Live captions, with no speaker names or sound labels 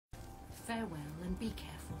Farewell, and be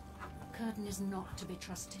careful. Curtain is not to be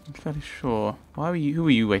trusted. I'm fairly sure. Who were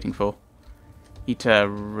you waiting for?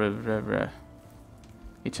 Iteranus.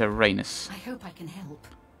 I hope I can help.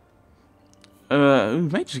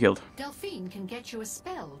 Mage's Guild. Delphine can get you a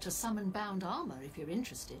spell to summon bound armor if you're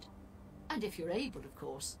interested. And if you're able, of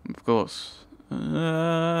course. Of course.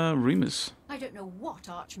 Rumors. I don't know what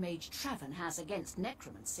Archmage Traven has against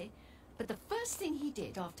necromancy, but the first thing he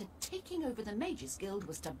did after taking over the Mages Guild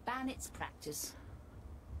was to ban its practice.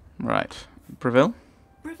 Right. Bravil?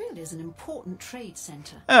 Bravil is an important trade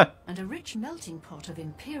centre, and a rich melting pot of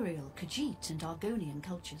Imperial, Khajiit and Argonian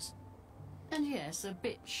cultures. And yes, a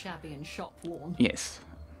bit shabby and shop-worn. Yes.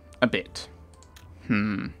 A bit.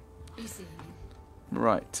 Easy.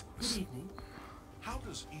 Right. Good evening. How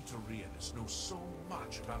does Iteranus know so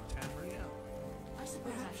much about Tamriel? I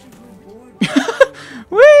suppose I should go on board.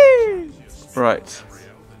 Whee! Right.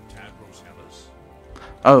 Tamriel than Tadros Hellas?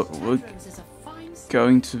 Oh, Tadros is a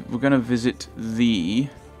fine we're gonna visit the...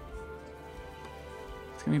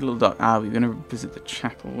 It's gonna be a little dark. We're gonna visit the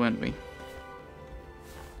chapel, weren't we?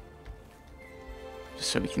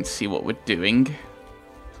 Just so we can see what we're doing.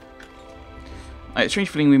 I have a strange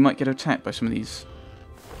feeling we might get attacked by some of these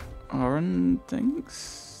Aran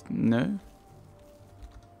things? No?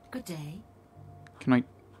 Good day. Can I...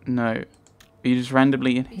 No. Are you just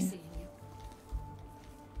randomly in Be here? seeing you.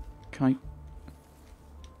 Can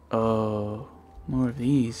I... Oh... More of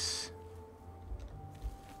these.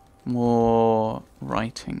 More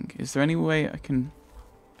writing. Is there any way I can...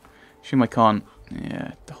 Assume I can't.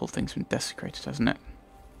 Yeah, the whole thing's been desecrated, hasn't it?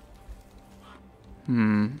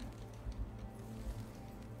 Random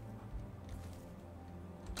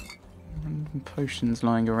potions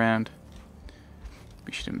lying around.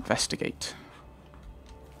 We should investigate.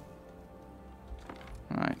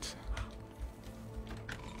 Right.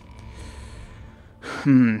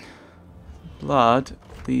 Blood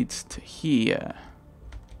leads to here.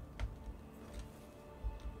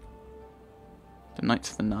 The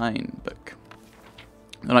Knights of the Nine book.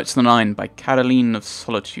 The Knights of the Nine by Caroline of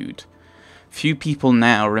Solitude. Few people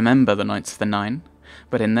now remember the Knights of the Nine,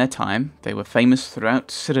 but in their time they were famous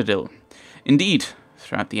throughout Citadel. Indeed,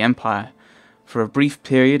 throughout the Empire. For a brief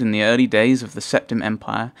period in the early days of the Septim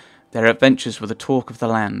Empire, their adventures were the talk of the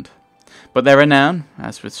land. But their renown,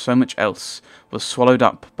 as with so much else, was swallowed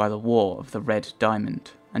up by the War of the Red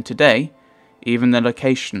Diamond, and today, even the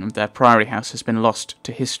location of their priory house has been lost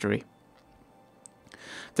to history.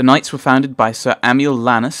 The Knights were founded by Sir Amiel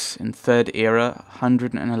Lannis in 3rd Era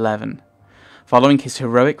 111, following his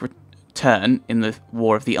heroic return in the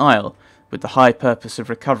War of the Isle, with the high purpose of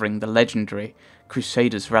recovering the legendary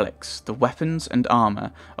Crusaders' relics, the weapons and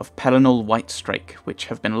armour of Pelennor Whitestrake, which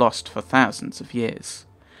have been lost for thousands of years.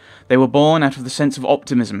 They were born out of the sense of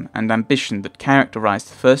optimism and ambition that characterised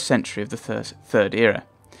the first century of the Third Era.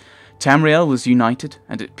 Tamriel was united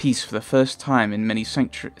and at peace for the first time in many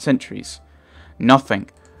centuries. Nothing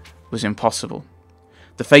was impossible.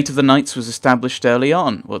 The fate of the knights was established early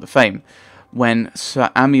on, or the fame, when Sir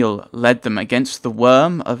Amiel led them against the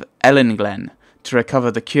Worm of Ellinglen to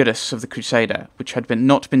recover the cuirass of the Crusader, which had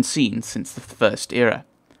not been seen since the First Era.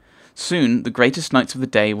 Soon, the greatest knights of the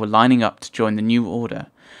day were lining up to join the new order,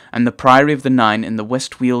 and the Priory of the Nine in the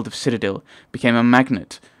west weald of Citadel became a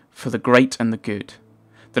magnet for the great and the good.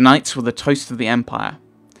 The knights were the toast of the Empire.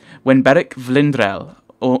 When Beric Vlindrel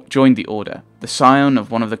joined the order, the scion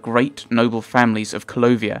of one of the great noble families of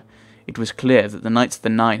Colovia, it was clear that the Knights of the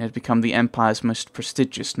Nine had become the Empire's most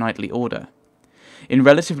prestigious knightly order. In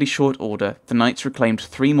relatively short order, the knights reclaimed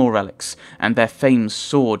 3 more relics, and their fame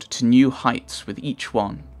soared to new heights with each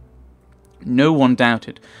one. No one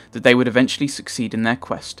doubted that they would eventually succeed in their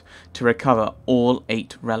quest to recover all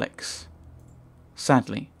 8 relics.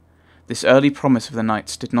 Sadly, this early promise of the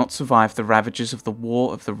knights did not survive the ravages of the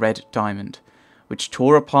War of the Red Diamond, which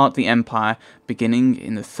tore apart the Empire beginning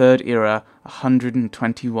in the Third Era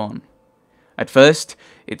 121. At first,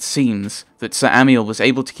 it seems that Sir Amiel was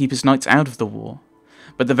able to keep his knights out of the war,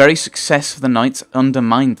 but the very success of the knights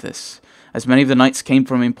undermined this, as many of the knights came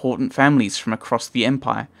from important families from across the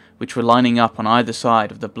Empire, which were lining up on either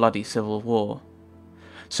side of the bloody civil war.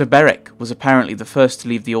 Sir Beric was apparently the first to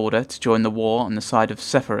leave the order to join the war on the side of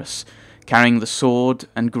Sepphoris, carrying the sword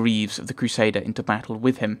and greaves of the Crusader into battle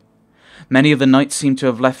with him. Many of the knights seem to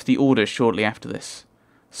have left the order shortly after this,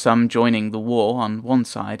 some joining the war on one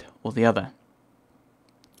side or the other.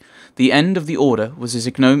 The end of the order was as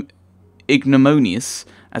ignominious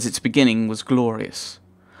as its beginning was glorious.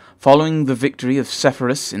 Following the victory of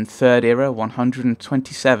Sepphoris in 3rd Era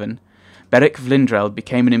 127, Beric Vlindrel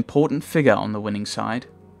became an important figure on the winning side.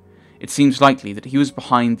 It seems likely that he was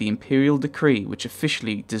behind the Imperial decree which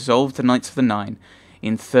officially dissolved the Knights of the Nine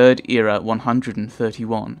in 3rd Era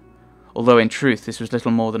 131, although in truth this was little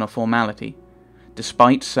more than a formality.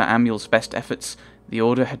 Despite Sir Amyel's best efforts, the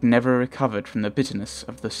Order had never recovered from the bitterness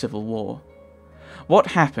of the Civil War. What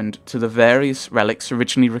happened to the various relics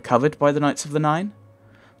originally recovered by the Knights of the Nine?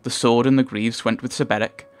 The sword and the greaves went with Sir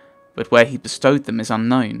Beric, but where he bestowed them is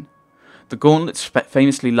unknown. The gauntlets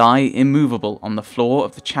famously lie immovable on the floor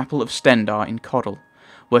of the Chapel of Stendarr in Coddle,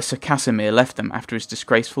 where Sir Casimir left them after his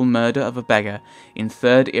disgraceful murder of a beggar in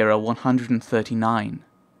 3rd Era 139.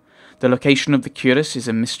 The location of the cuirass is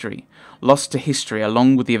a mystery, lost to history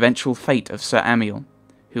along with the eventual fate of Sir Amyel,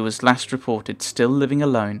 who was last reported still living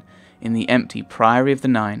alone in the empty Priory of the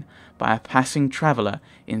Nine by a passing traveller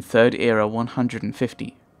in 3rd Era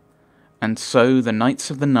 150. And so the Knights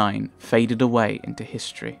of the Nine faded away into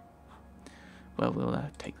history. Well, we'll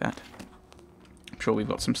take that. I'm sure we've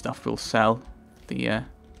got some stuff we'll sell. The,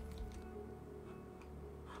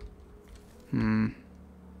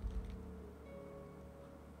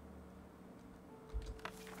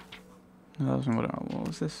 What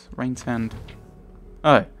was this? Rain's Hand.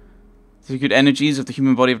 Oh. The good energies of the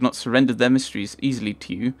human body have not surrendered their mysteries easily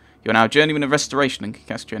to you. You are now a journeyman of restoration and can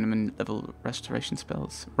cast journeyman level restoration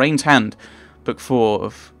spells. Rain's Hand. Book 4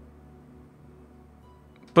 of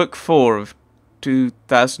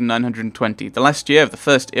 2920. The last year of the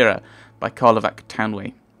First Era by Karlovac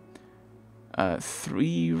Townway.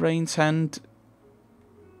 3 Rain's Hand.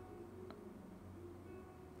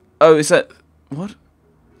 Oh, is that... What?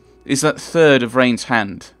 Is that 3rd of Rain's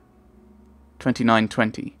Hand?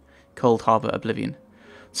 2920. Cold Harbour Oblivion.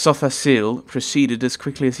 Sotha Sil proceeded as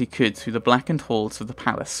quickly as he could through the blackened halls of the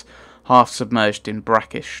palace, half submerged in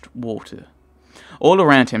brackish water. All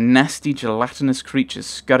around him, nasty, gelatinous creatures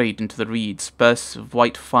scurried into the reeds. Bursts of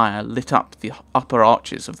white fire lit up the upper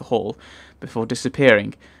arches of the hall before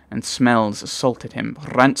disappearing, and smells assaulted him.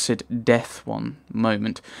 Rancid death one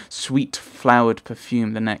moment, sweet flowered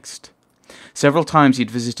perfume the next. Several times he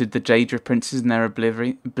had visited the Daedra princes in their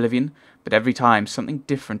oblivion, but every time something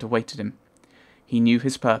different awaited him. He knew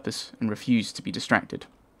his purpose and refused to be distracted.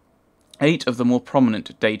 8 of the more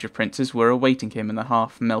prominent Daedra princes were awaiting him in the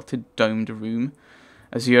half-melted domed room.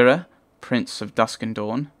 Azura, Prince of Dusk and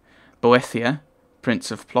Dawn, Boethia,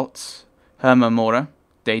 Prince of Plots, Hermamora,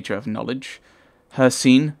 Daedra of Knowledge,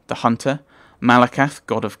 Hircine, the Hunter, Malakath,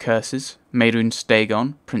 God of Curses, Merun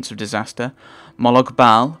Stegon, Prince of Disaster, Moloch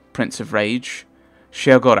Baal, Prince of Rage,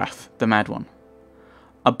 Sheogorath, the Mad One.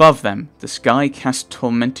 Above them, the sky cast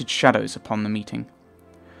tormented shadows upon the meeting.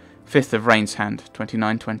 5th of Rain's Hand,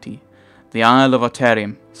 2920. The Isle of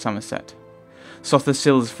Oterium, Somerset. Sotha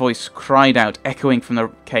Sil's voice cried out, echoing from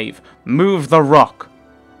the cave, "Move the rock!"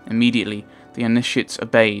 Immediately, the initiates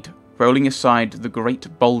obeyed, rolling aside the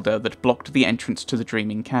great boulder that blocked the entrance to the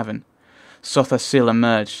dreaming cavern. Sotha Sil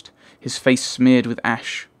emerged, his face smeared with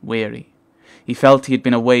ash, weary. He felt he had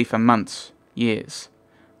been away for months, years,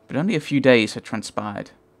 but only a few days had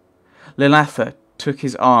transpired. Lilatha took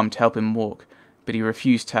his arm to help him walk, but he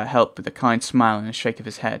refused her help with a kind smile and a shake of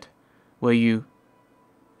his head. "Were you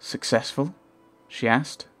successful?" she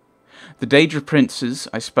asked. "The Daedra princes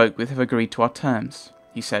I spoke with have agreed to our terms,"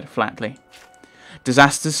 he said flatly.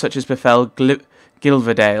 "Disasters such as befell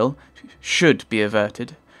Gilverdale should be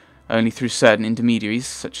averted. Only through certain intermediaries,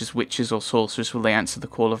 such as witches or sorcerers, will they answer the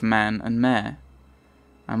call of man and mare."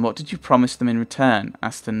 "And what did you promise them in return?"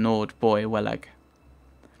 asked the Nord boy Welag.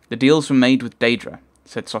 "The deals were made with Daedra,"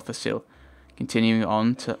 said Sotha Sil, continuing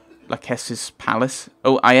on to Lachesis' palace.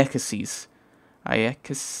 Iakesis'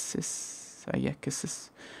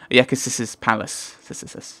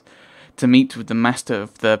 palace. To meet with the master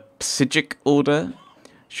of the Psijic order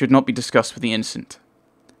should not be discussed with the innocent.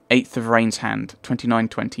 8th of Rain's Hand,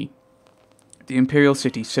 2920. The Imperial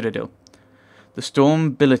City, Citadel. The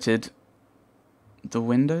storm billeted the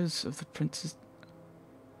windows of the prince's...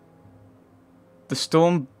 The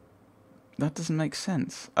storm... That doesn't make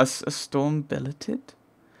sense. A storm billeted?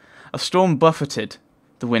 A storm buffeted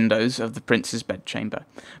the windows of the prince's bedchamber,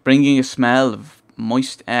 bringing a smell of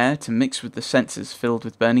moist air to mix with the senses filled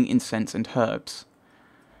with burning incense and herbs.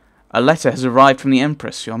 "A letter has arrived from the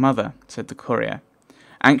Empress, your mother," said the courier,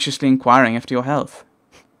 "anxiously inquiring after your health."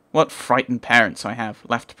 "What frightened parents I have,"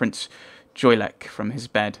 laughed Prince Joylek from his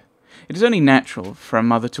bed. "It is only natural for a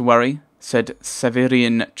mother to worry," said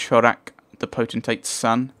Severian Chorak, the potentate's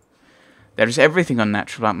son. "There is everything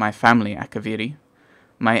unnatural about my family, Akaviri.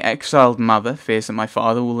 My exiled mother fears that my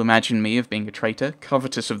father will imagine me of being a traitor,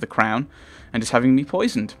 covetous of the crown, and is having me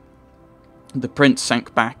poisoned." The prince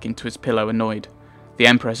sank back into his pillow, annoyed. "The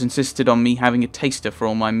Emperor has insisted on me having a taster for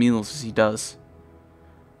all my meals as he does."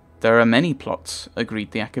 There are many plots,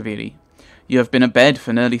 agreed the Akaviri. You have been abed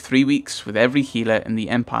for nearly 3 weeks, with every healer in the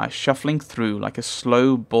Empire shuffling through like a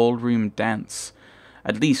slow ballroom dance.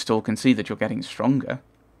 At least all can see that you're getting stronger.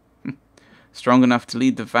 Strong enough to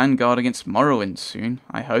lead the vanguard against Morrowind soon,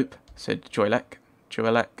 I hope, said Joelek.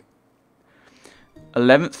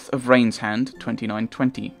 11th of Rain's Hand,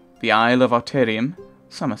 2920. The Isle of Arterium,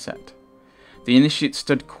 Somerset. The initiates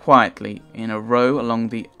stood quietly in a row along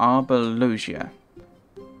the Arbor Loggia,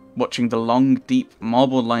 watching the long, deep,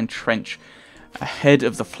 marble-lined trench ahead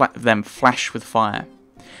of them flash with fire.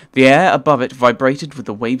 The air above it vibrated with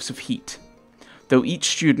the waves of heat. Though each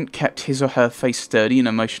student kept his or her face sturdy and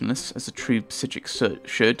emotionless, as a true Psijic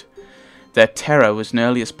should, their terror was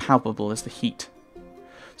nearly as palpable as the heat.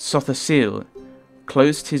 Sothasil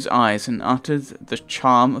closed his eyes and uttered the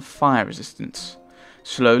charm of fire resistance.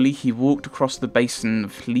 Slowly he walked across the basin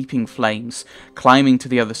of leaping flames, climbing to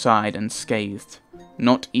the other side unscathed.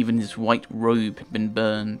 Not even his white robe had been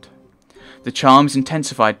burned. The charm is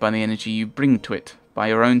intensified by the energy you bring to it, by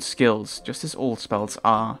your own skills, just as all spells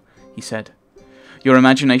are, he said. Your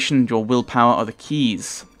imagination and your willpower are the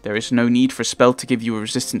keys. There is no need for a spell to give you a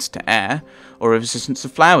resistance to air, or a resistance to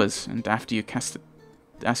flowers, and after you cast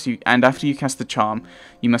the charm,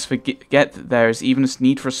 you must forget that there is even a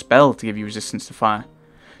need for a spell to give you resistance to fire.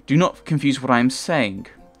 Do not confuse what I am saying.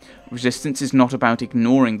 Resistance is not about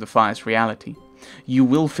ignoring the fire's reality. You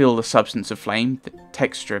will feel the substance of flame, the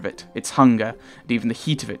texture of it, its hunger, and even the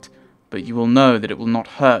heat of it, but you will know that it will not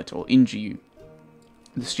hurt or injure you.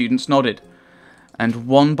 The students nodded, and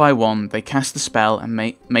one by one they cast the spell and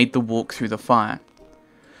made the walk through the fire.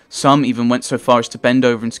 Some even went so far as to bend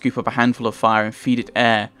over and scoop up a handful of fire and feed it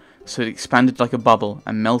air, so it expanded like a bubble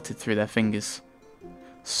and melted through their fingers.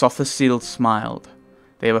 Sothasil smiled.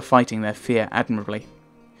 They were fighting their fear admirably.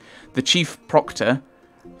 The chief proctor,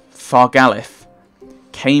 Thargalith,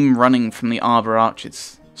 came running from the arbor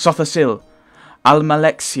arches. Sothasil,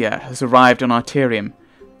 Almalexia has arrived on Arterium.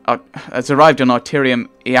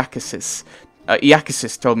 Iacasis.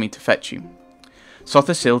 Iacasis told me to fetch you.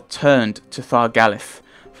 Sothasil turned to Thargalith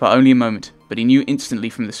for only a moment, but he knew instantly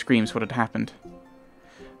from the screams what had happened.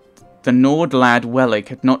 The Nord lad Wellig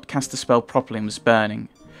had not cast the spell properly and was burning.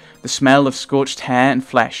 The smell of scorched hair and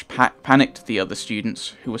flesh panicked the other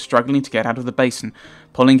students, who were struggling to get out of the basin,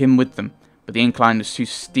 pulling him with them, but the incline was too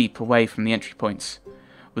steep away from the entry points.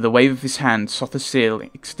 With a wave of his hand, Sothasil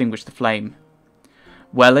extinguished the flame.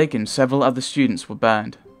 Wellig and several other students were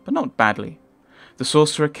burned, but not badly. The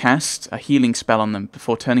sorcerer cast a healing spell on them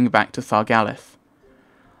before turning back to Thargalith.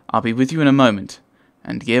 I'll be with you in a moment,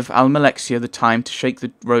 and give Almalexia the time to shake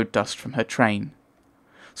the road dust from her train.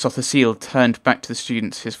 Sothasil turned back to the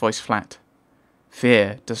students, his voice flat.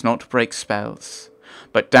 Fear does not break spells,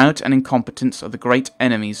 but doubt and incompetence are the great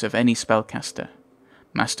enemies of any spellcaster.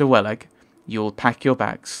 Master Wellig, you will pack your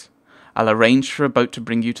bags. I'll arrange for a boat to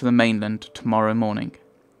bring you to the mainland tomorrow morning.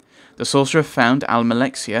 The sorcerer found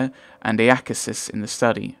Almalexia and Iacasis in the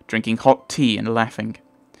study, drinking hot tea and laughing.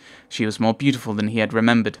 She was more beautiful than he had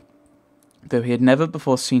remembered, though he had never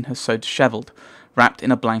before seen her so dishevelled, wrapped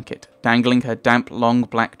in a blanket, dangling her damp long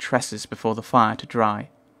black tresses before the fire to dry.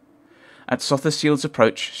 At Sothasil's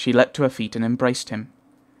approach, she leapt to her feet and embraced him.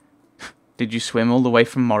 Did you swim all the way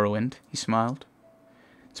from Morrowind? He smiled.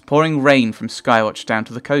 It's pouring rain from Skywatch down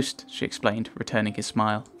to the coast, she explained, returning his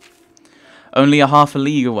smile. Only a half a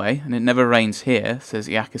league away, and it never rains here, says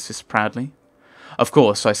Iacasis proudly. Of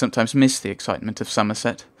course, I sometimes miss the excitement of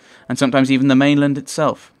Somerset, and sometimes even the mainland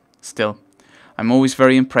itself. Still, I'm always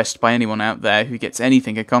very impressed by anyone out there who gets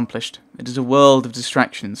anything accomplished. It is a world of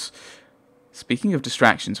distractions. Speaking of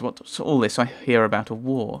distractions, what's all this I hear about a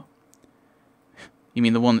war? You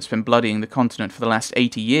mean the one that's been bloodying the continent for the last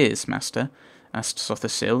 80 years, Master? Asked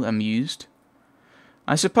Sothasil, amused.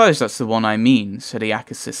 I suppose that's the one I mean, said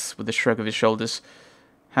Iacasis with a shrug of his shoulders.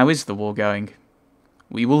 How is the war going?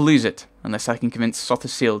 We will lose it, unless I can convince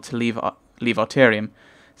Sothasil to leave Arterium,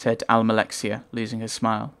 said Almalexia, losing her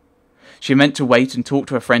smile. She meant to wait and talk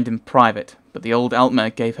to her friend in private, but the old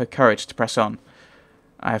Altmer gave her courage to press on.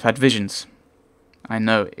 I have had visions. I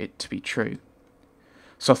know it to be true.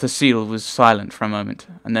 Sothasil was silent for a moment,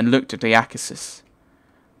 and then looked at Iacasis.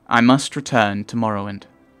 I must return to Morrowind.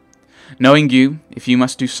 Knowing you, if you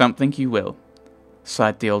must do something, you will,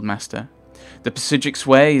 sighed the old master. The Psijic's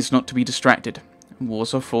way is not to be distracted.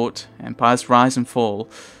 Wars are fought, empires rise and fall.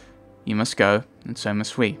 You must go, and so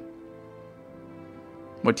must we.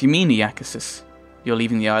 What do you mean, Iacasis? You're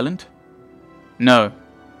leaving the island? No.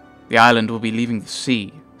 The island will be leaving the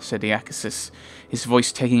sea, said Iacasis, his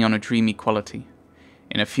voice taking on a dreamy quality.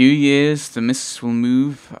 In a few years, the mists will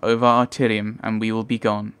move over Arterium, and we will be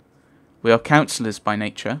gone. We are counsellors by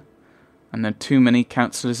nature, and there are too many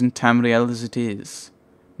councillors in Tamriel as it is.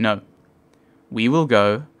 No. We will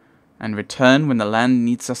go, and return when the land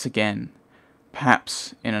needs us again,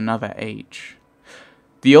 perhaps in another age.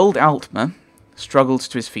 The old Altmer struggled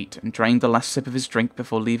to his feet and drained the last sip of his drink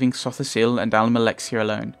before leaving Sothasil and Almalexia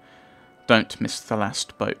alone. Don't miss the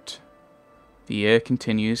last boat. The year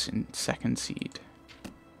continues in second seed.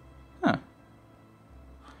 Huh.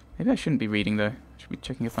 Maybe I shouldn't be reading, though. I should be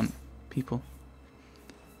checking up on people.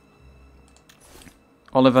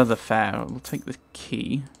 Oliver the Fair. We'll take the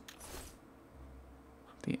key.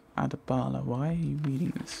 The Adabala. Why are you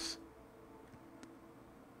reading this?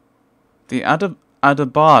 The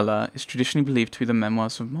Adabala is traditionally believed to be the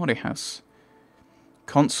memoirs of Morihaus,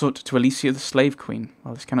 consort to Alicia the Slave Queen.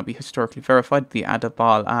 While this cannot be historically verified, the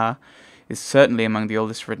Adabala is certainly among the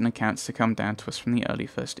oldest written accounts to come down to us from the early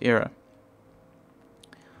First Era.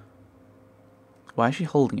 Why is she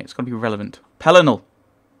holding it? It's got to be relevant. Pelinal!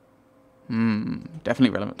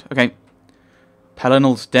 Definitely relevant. Okay.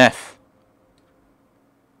 Pelinal's death.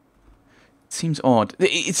 It seems odd.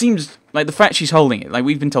 It seems like the fact she's holding it, like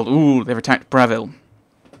we've been told, ooh, they've attacked Bravil.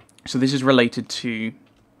 So this is related to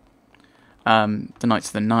the Knights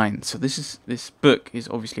of the Nine. So this book is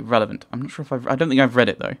obviously relevant. I'm not sure if I don't think I've read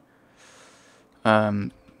it though.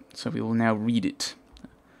 So we will now read it.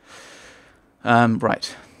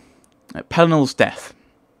 Right. Pelinal's death.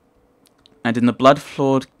 And in the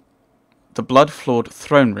blood-flawed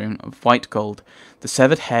throne room of white gold, the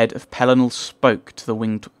severed head of Pelinal spoke to the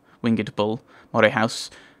winged bull, Morihaus,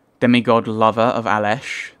 demigod lover of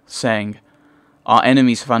Alesh, saying, "Our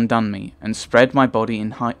enemies have undone me, and spread my body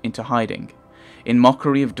into hiding. In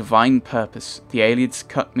mockery of divine purpose, the Aelids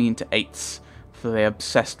cut me into eighths, for they are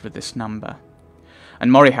obsessed with this number."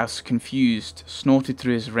 And Morihaus, confused, snorted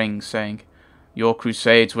through his ring, saying, "Your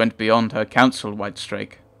crusades went beyond her counsel,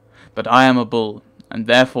 Whitestrake. But I am a bull, and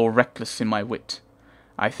therefore reckless in my wit.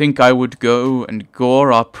 I think I would go and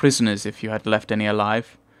gore our prisoners if you had left any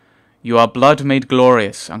alive. You are blood made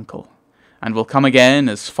glorious, uncle, and will come again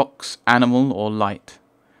as fox, animal, or light.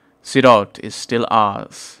 Sirod is still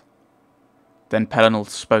ours." Then Pelinal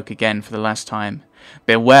spoke again for the last time.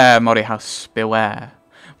 "Beware, Morihaus, beware.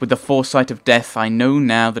 With the foresight of death I know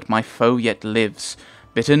now that my foe yet lives,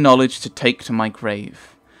 bitter knowledge to take to my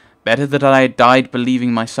grave. Better that I had died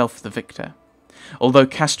believing myself the victor. Although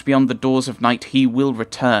cast beyond the doors of night, he will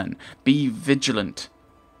return. Be vigilant.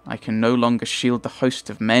 I can no longer shield the host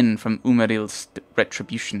of men from Umaril's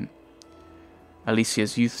retribution."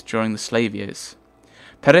 Alicia's youth during the slave years.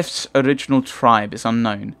 Perif's original tribe is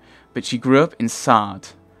unknown, but she grew up in Sard,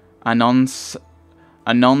 Anon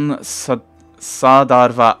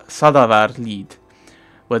Sadavar Lid,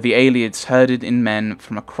 where the Aelids herded in men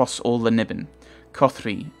from across all the Niben,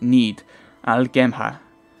 Kothri, Nid, Al-Gemha,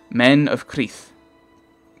 men of Krith,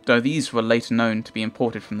 though these were later known to be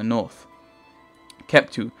imported from the north.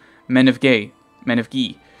 Keptu, men of Gi,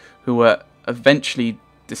 who were eventually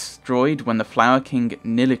destroyed when the Flower King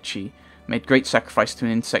Nilichi made great sacrifice to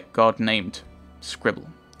an insect god named Scribble.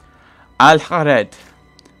 Al-Hared,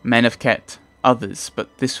 men of Ket, others,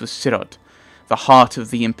 but this was Sirod, the heart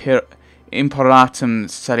of the Imperatum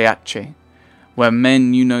Sariace, where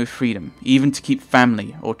men knew no freedom, even to keep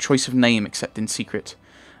family or choice of name except in secret,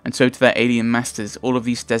 and so to their alien masters all of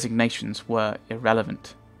these designations were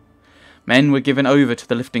irrelevant. Men were given over to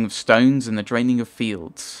the lifting of stones and the draining of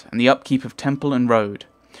fields, and the upkeep of temple and road,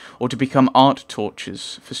 or to become art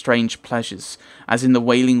torches for strange pleasures, as in the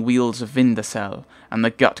wailing wheels of Vindasel and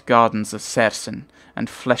the gut gardens of Sersen, and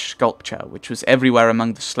flesh sculpture, which was everywhere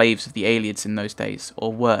among the slaves of the Aelids in those days,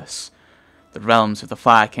 or worse, the realms of the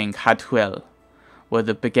Fire King Hadhuel, where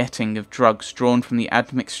the begetting of drugs drawn from the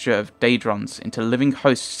admixture of daedrons into living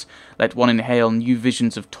hosts let one inhale new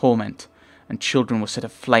visions of torment, and children were set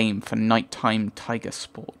aflame for nighttime tiger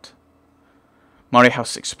sport.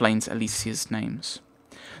 Morihaus explains Alicia's names.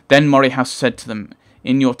 Then Morihaus said to them,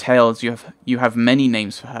 "In your tales you have many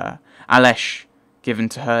names for her, Alesh, given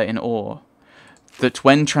to her in awe, that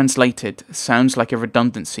when translated sounds like a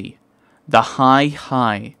redundancy. The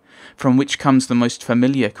High, from which comes the most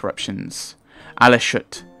familiar corruptions,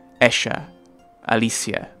 Aleshut, Esha,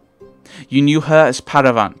 Alicia. You knew her as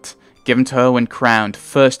Paravant, given to her when crowned,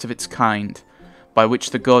 first of its kind, by which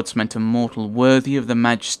the gods meant a mortal worthy of the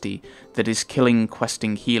majesty that is killing,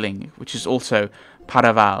 questing, healing, which is also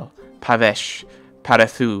Paraval, Pavesh,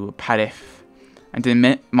 Parathu, Parif, and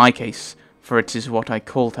in my case, for it is what I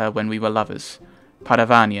called her when we were lovers,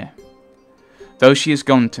 Paravania. Though she is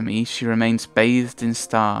gone to me, she remains bathed in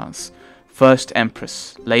stars, first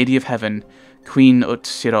Empress, Lady of Heaven, Queen Ut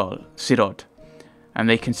Sirod, and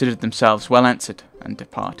they considered themselves well answered and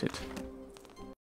departed.